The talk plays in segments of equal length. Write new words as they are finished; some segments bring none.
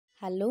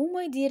Hello,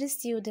 my dear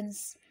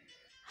students.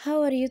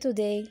 How are you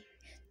today?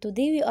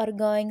 Today we are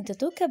going to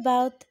talk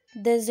about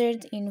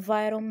desert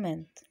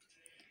environment.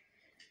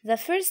 The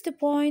first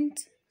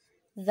point,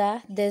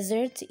 the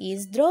desert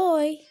is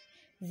dry.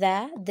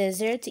 The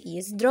desert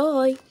is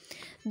dry.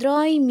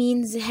 Dry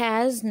means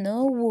has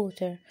no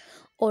water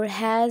or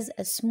has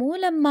a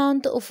small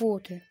amount of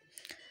water.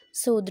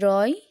 So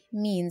dry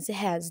means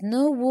has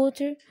no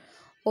water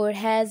or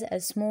has a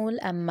small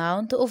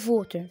amount of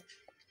water.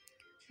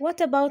 What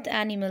about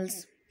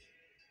animals?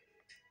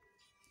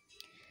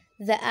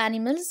 The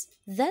animals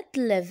that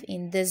live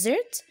in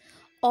desert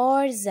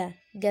are the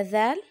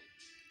gazelle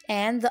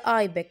and the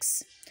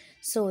ibex.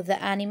 So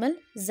the animal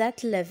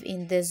that live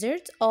in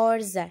desert are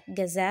the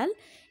gazelle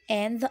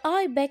and the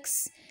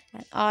ibex.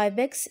 An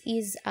ibex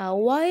is a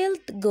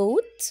wild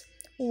goat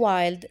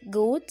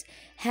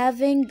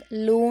having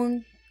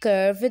long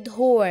curved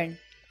horn.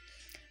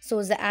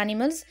 So the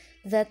animals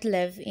that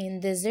live in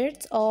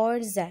desert are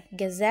the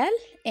gazelle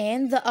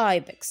and the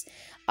ibex.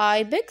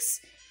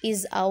 Ibex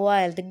is a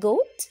wild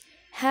goat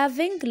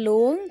having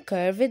long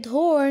curved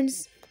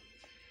horns.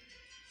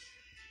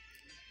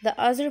 The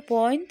other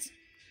point,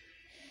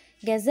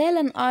 gazelle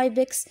and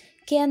ibex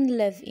can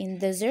live in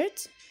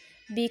desert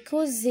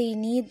because they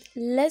need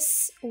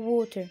less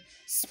water,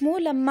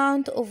 small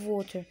amount of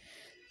water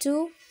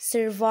to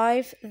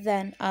survive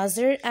than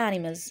other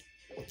animals.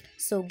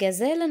 So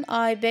gazelle and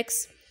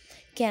ibex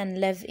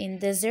can live in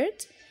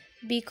desert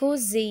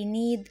because they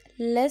need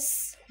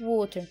less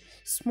water,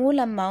 small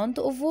amount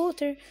of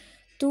water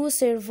to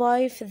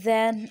survive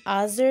than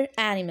other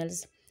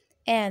animals,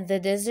 and the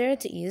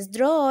desert is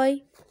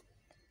dry.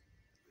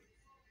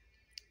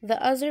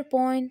 The other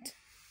point,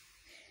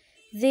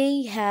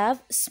 they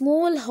have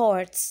small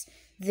hearts.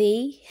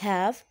 They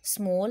have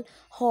small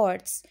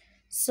hearts,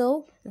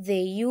 so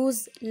they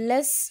use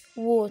less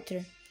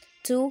water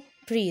to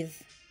breathe.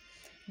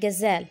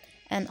 Gazelle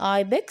and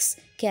ibex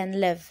can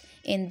live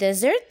in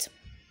desert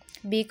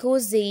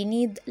because they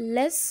need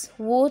less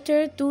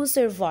water to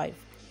survive,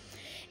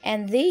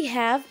 and they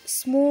have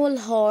small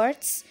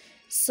hearts,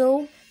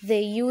 so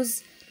they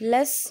use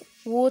less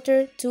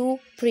water to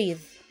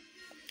breathe.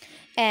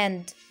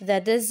 And the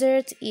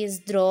desert is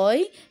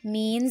dry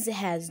means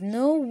has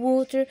no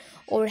water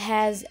or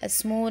has a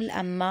small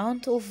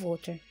amount of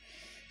water.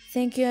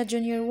 Thank you,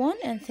 Junior 1,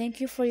 and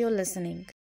thank you for your listening.